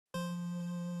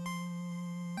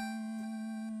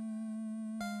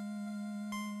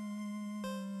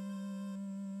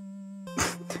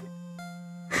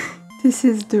This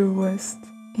is the worst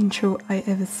intro I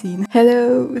ever seen.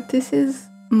 Hello, this is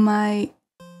my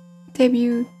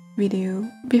debut video.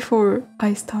 Before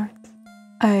I start,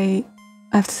 I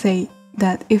have to say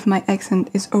that if my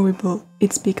accent is horrible,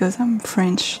 it's because I'm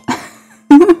French.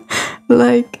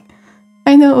 Like,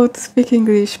 I know how to speak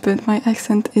English, but my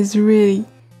accent is really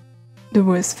the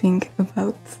worst thing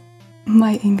about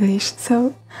my English.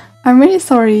 So I'm really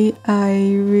sorry.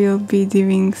 I will be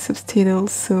doing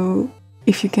subtitles, so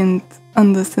if you can't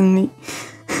understand me.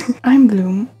 I'm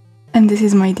Bloom, and this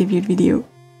is my debut video.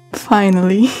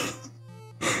 Finally.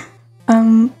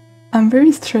 I'm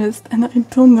very stressed and I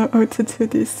don't know how to do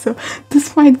this, so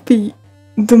this might be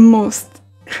the most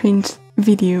cringe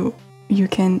video you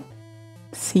can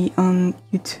see on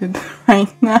YouTube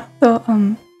right now. So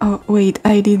oh wait,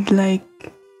 I did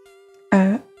like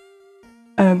a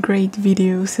great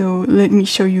video, so let me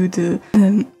show you the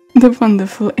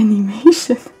wonderful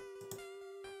animation.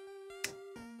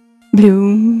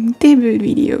 Bloom debut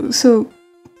video. So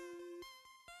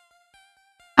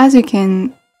as you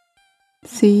can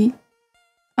see,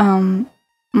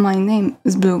 my name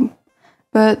is Bloom,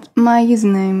 but my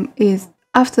username is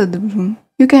afterthebloompro.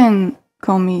 You can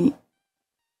call me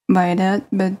by that,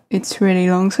 but it's really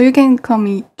long, so you can call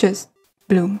me just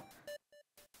Bloom.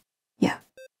 Yeah,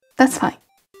 that's fine.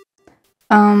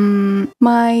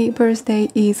 My birthday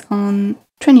is on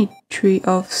 23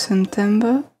 of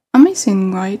September. Am I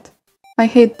saying right? I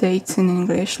hate dates in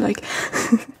English, like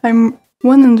I'm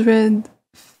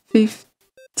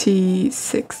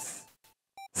 156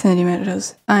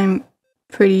 centimeters. I'm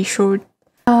pretty short.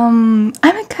 I'm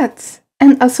a cat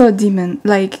and also a demon.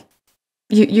 Like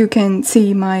you can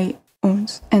see my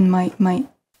horns and my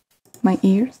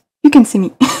ears. You can see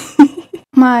me.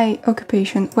 My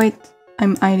occupation. Wait,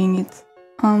 I'm hiding it.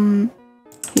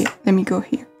 Here, let me go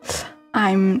here.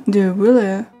 I'm the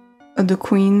ruler of the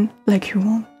queen, like you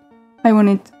want. I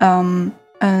wanted a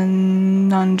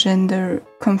non-gender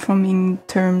conforming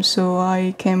term, so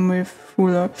I came with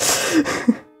ruler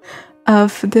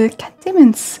of the cat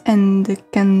demons, and the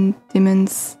cat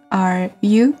demons are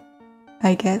you,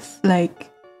 I guess,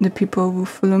 like the people who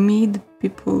follow me, the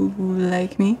people who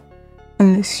like me,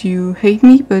 unless you hate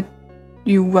me, but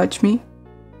you watch me,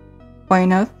 why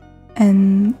not?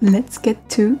 And let's get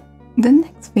to the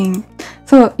next thing.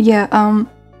 So yeah,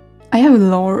 I have a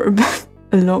lore, but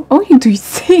a lore. Oh, you do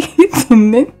say it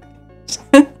in English?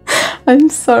 I'm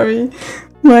sorry,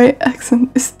 my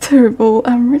accent is terrible.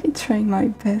 I'm really trying my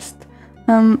best.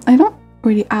 I don't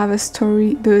really have a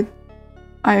story, but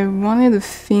I wanted a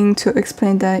thing to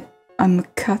explain that I'm a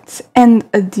cat and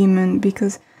a demon,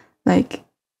 because like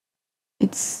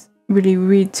it's really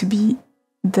weird to be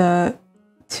the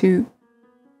two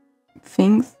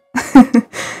things.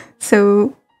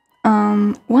 So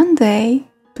one day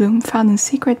Bloom found a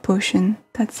secret potion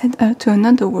that sent her to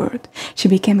another world. She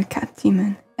became a cat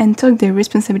demon and took their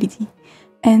responsibility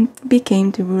and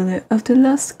became the ruler of the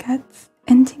lost cats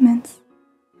and demons.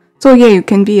 So yeah, you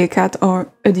can be a cat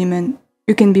or a demon.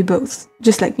 You can be both,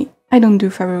 just like me. I don't do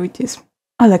favoritism.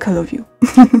 I like all of you.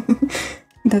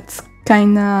 That's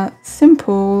kinda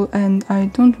simple, and I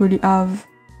don't really have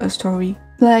a story.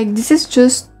 Like, this is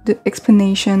just the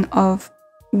explanation of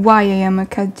why I am a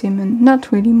cat demon,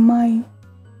 not really my...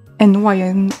 and why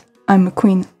I'm a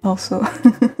queen also.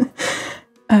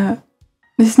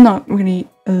 This is not really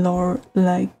a lore,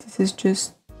 like, this is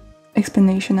just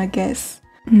explanation, I guess.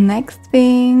 Next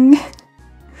thing,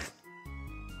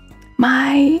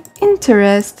 my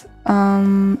interest,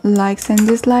 likes and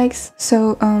dislikes.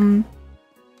 So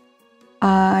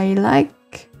I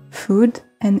like food,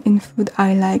 and in food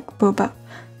I like boba.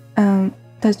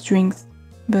 That's drinks,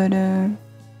 but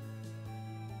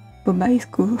boba is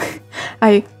cool.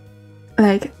 I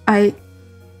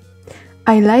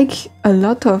like a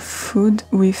lot of food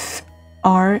with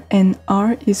R, and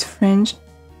R is French.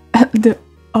 The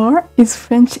R is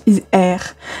French is air,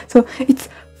 so it's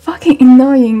fucking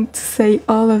annoying to say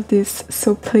all of this,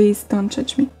 so please don't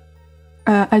judge me.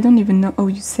 I don't even know how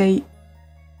you say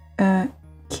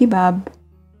kebab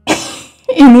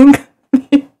in English.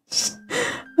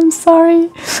 I'm sorry.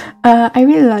 I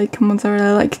really like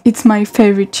mozzarella, like it's my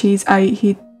favorite cheese.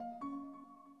 I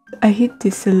eat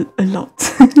this a lot.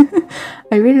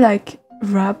 I really like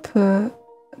wrap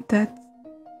that.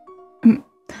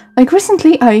 Like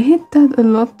recently I eat that a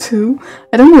lot too.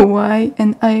 I don't know why,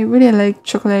 and I really like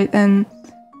chocolate, and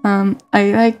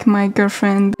I like my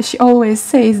girlfriend. She always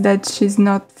says that she's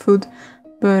not food,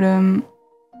 but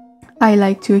I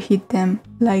like to eat them,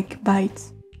 like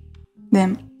bites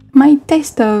them. My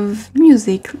taste of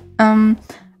music, I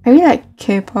really like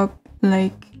K-pop,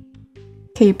 like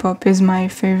K-pop is my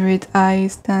favorite. I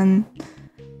stan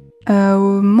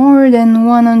more than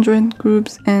 100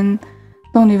 groups, and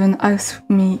don't even ask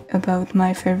me about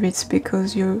my favorites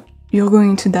because you're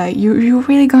going to die. You're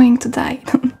really going to die.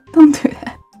 Don't do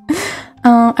that.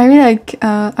 I really like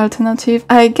alternative.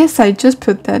 I guess I just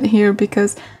put that here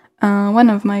because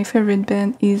one of my favorite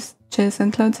band is Chess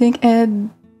and Clothing, and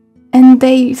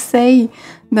they say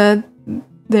that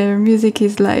their music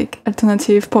is like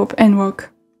alternative pop and rock.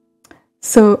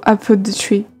 So I put the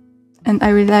three, and I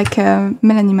really like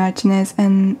Melanie Martinez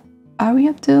and Ari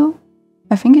Abdul.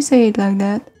 I think you say it like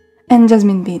that, and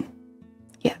Jasmine Bean.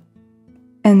 Yeah,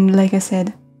 and like I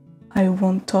said, I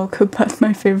won't talk about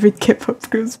my favorite K-pop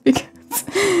groups because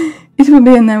it will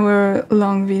be an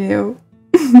hour-long video.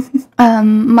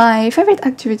 My favorite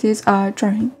activities are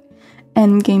drawing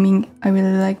and gaming. I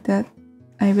really like that.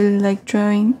 I really like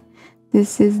drawing.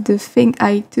 This is the thing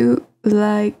I do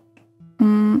like,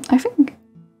 I think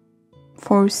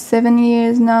for 7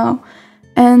 years now,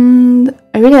 and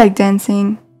I really like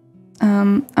dancing.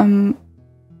 I'm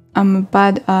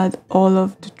bad at all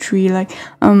of the three. Like,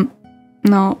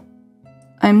 no,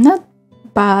 I'm not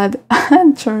bad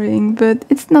at drawing, but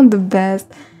it's not the best.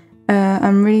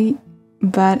 I'm really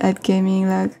bad at gaming.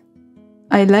 Like,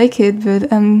 I like it,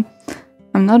 but I'm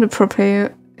not a pro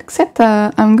player. Except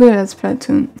I'm good at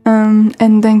Splatoon.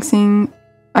 And dancing,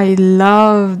 I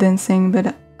love dancing,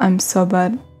 but I'm so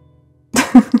bad.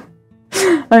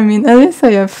 I mean, at least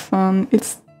I have fun.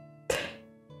 It's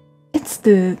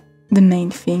the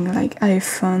main thing. Like, I have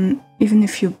fun, even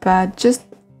if you're bad. Just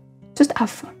have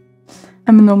fun.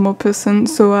 I'm a normal person,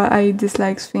 so I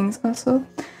dislike things also.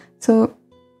 So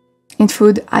in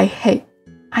food, I hate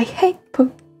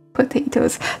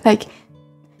potatoes. Like,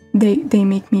 they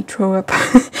make me throw up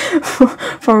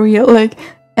for real. Like,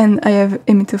 and I have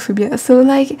emetophobia. So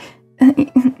like,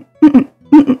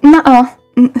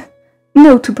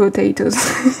 no to potatoes.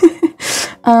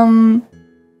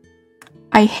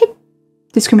 I hate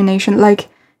discrimination. Like,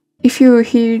 if you're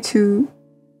here to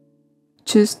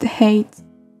just hate,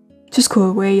 just go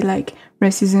away. Like,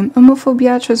 racism,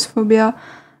 homophobia, transphobia,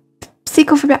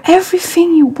 psychophobia,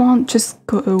 everything you want, just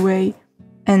go away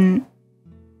and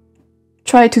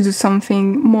try to do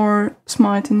something more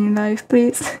smart in your life,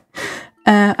 please.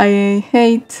 I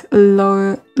hate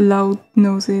loud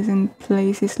noises in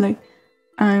places. Like,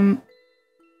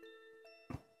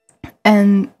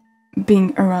 and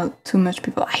being around too much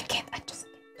people. I just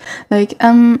like,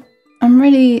 I'm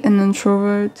really an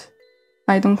introvert.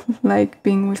 I don't like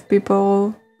being with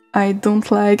people. I don't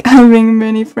like having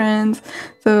many friends.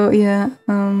 So yeah,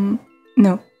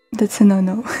 no, that's a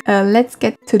no. Let's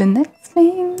get to the next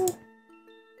thing.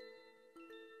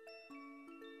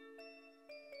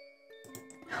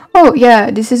 Oh yeah,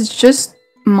 this is just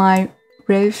my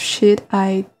rave shit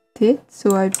I did,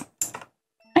 so I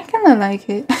kinda like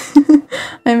it.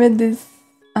 I made this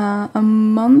a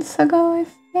month ago, I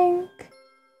think.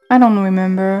 I don't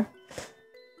remember.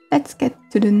 Let's get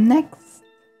to the next.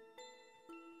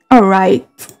 Alright,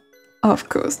 of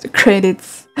course, the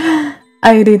credits.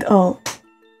 I did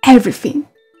everything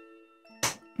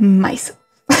myself.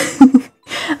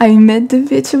 I made the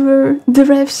VTuber, the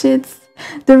ref sheets,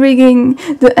 the rigging,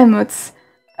 the emotes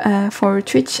for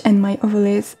Twitch, and my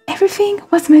overlays. Everything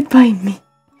was made by me.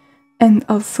 And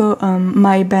also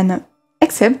my banner,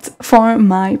 except for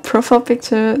my profile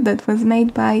picture that was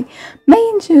made by May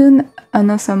and June, an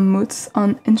awesome moods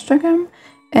on Instagram,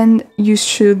 and you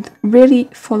should really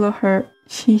follow her.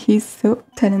 She is so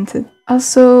talented.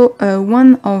 Also,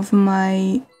 one of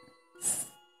my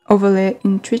overlay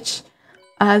in Twitch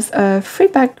has a free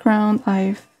background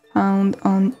I found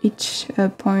on each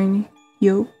point.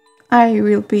 I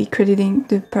will be crediting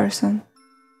the person.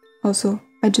 Also,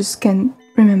 I just can't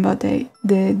remember their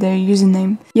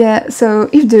username. Yeah, so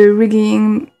if the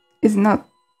rigging is not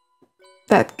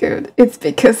that good, it's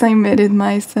because I made it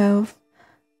myself.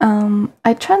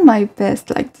 I tried my best.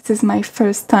 Like, this is my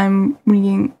first time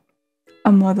rigging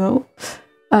a model.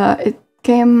 It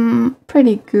came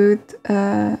pretty good,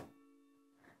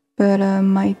 but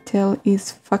my tail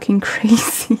is fucking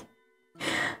crazy.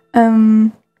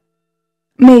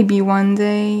 Maybe one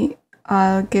day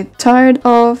I'll get tired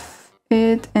of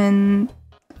it and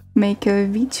make a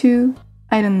V2.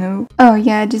 I don't know. Oh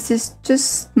yeah, this is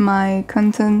just my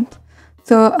content.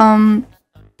 So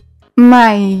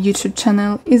my YouTube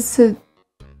channel is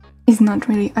not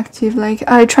really active. Like,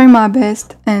 I try my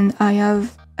best and I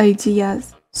have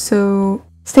ideas. So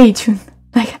stay tuned.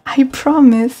 Like, I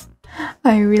promise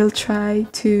I will try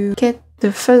to get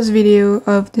the first video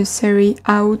of the series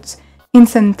out in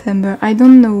September. I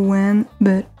don't know when,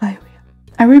 but I will.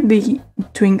 I will be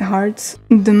doing hearts.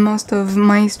 The most of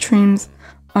my streams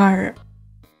are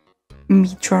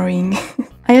me drawing.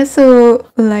 I also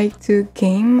like to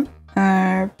game,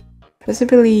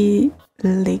 possibly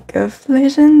League of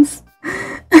Legends.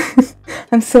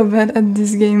 I'm so bad at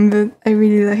this game, but I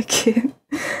really like it.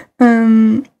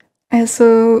 I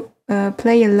also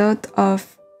play a lot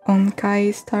of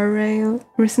Honkai Star Rail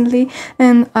recently,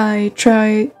 and I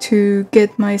try to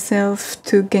get myself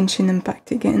to Genshin Impact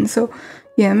again. So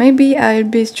yeah, maybe I'll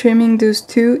be streaming those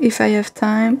two if I have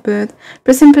time, but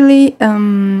simply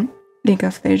League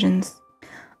of Legends.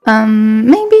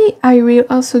 Maybe I will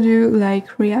also do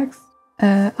like reacts.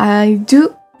 I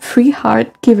do free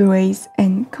heart giveaways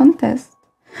and contests,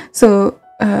 so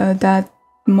that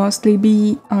mostly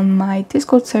be on my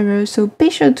Discord server, so be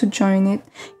sure to join it.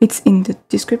 It's in the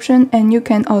description, and you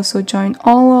can also join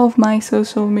all of my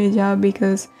social media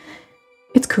because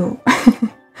it's cool.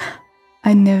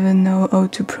 I never know how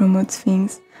to promote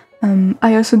things.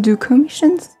 I also do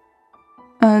commissions,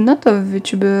 not of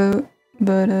VTuber,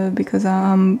 but because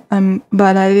I'm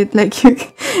bad at it, like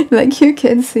you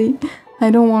can see. I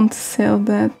don't want to sell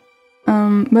that,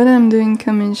 but I'm doing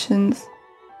commissions,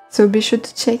 so be sure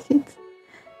to check it.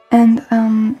 And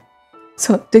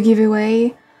so the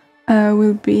giveaway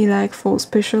will be like for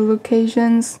special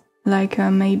occasions, like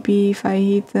maybe if I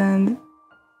hit and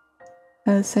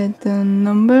certain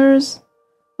numbers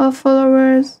of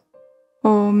followers,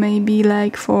 or maybe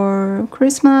like for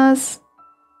Christmas,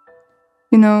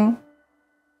 you know,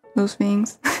 those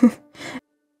things.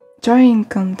 Drawing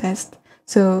contest,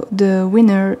 so the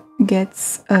winner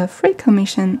gets a free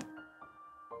commission.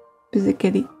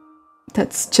 Basically,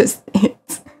 that's just it.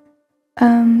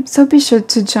 So be sure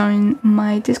to join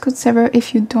my Discord server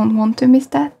if you don't want to miss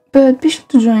that, but be sure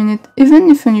to join it even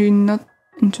if you're not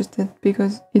interested,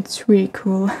 because it's really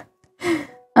cool.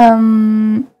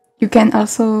 You can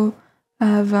also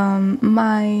have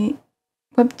my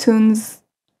webtoons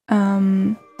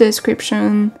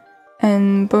description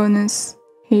and bonus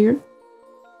here,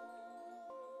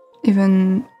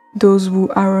 even those who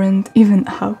aren't even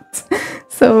out.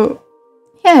 So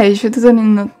yeah, you should totally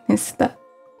not miss that.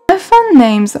 My fan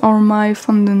names are my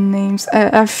fandom names.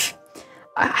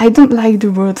 I don't like the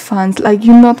word fans. Like,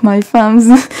 you're not my fans.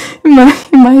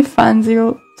 my fans.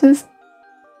 You're just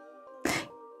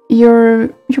you're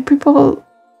people.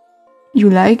 You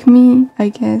like me, I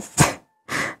guess.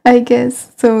 I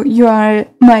guess. So you are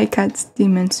my cat's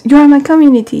demons. You are my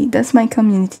community. That's my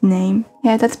community name.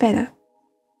 Yeah, that's better.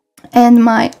 And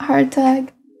my heart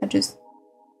tag. I just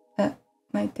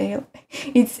my tail.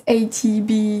 It's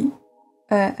ATB.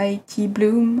 AT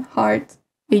bloom heart,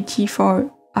 AT for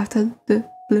after the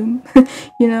bloom.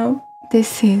 You know,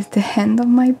 this is the end of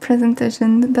my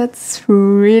presentation. That's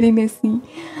really messy.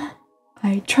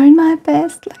 I tried my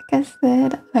best, like I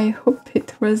said. I hope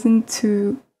it wasn't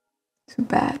too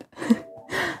bad.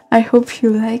 I hope you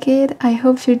like it. I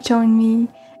hope you join me,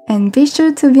 and be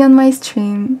sure to be on my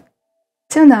stream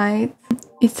tonight.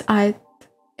 It's at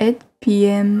 8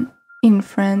 p.m. in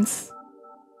France.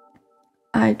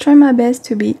 I try my best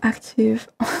to be active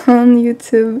on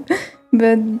YouTube,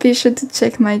 but be sure to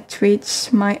check my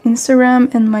Twitch, my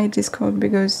Instagram, and my Discord,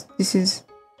 because this is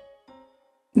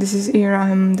here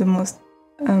I'm the most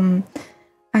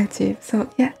active. So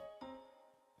yeah,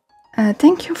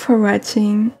 thank you for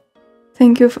watching,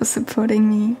 thank you for supporting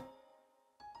me,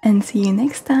 and see you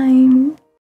next time.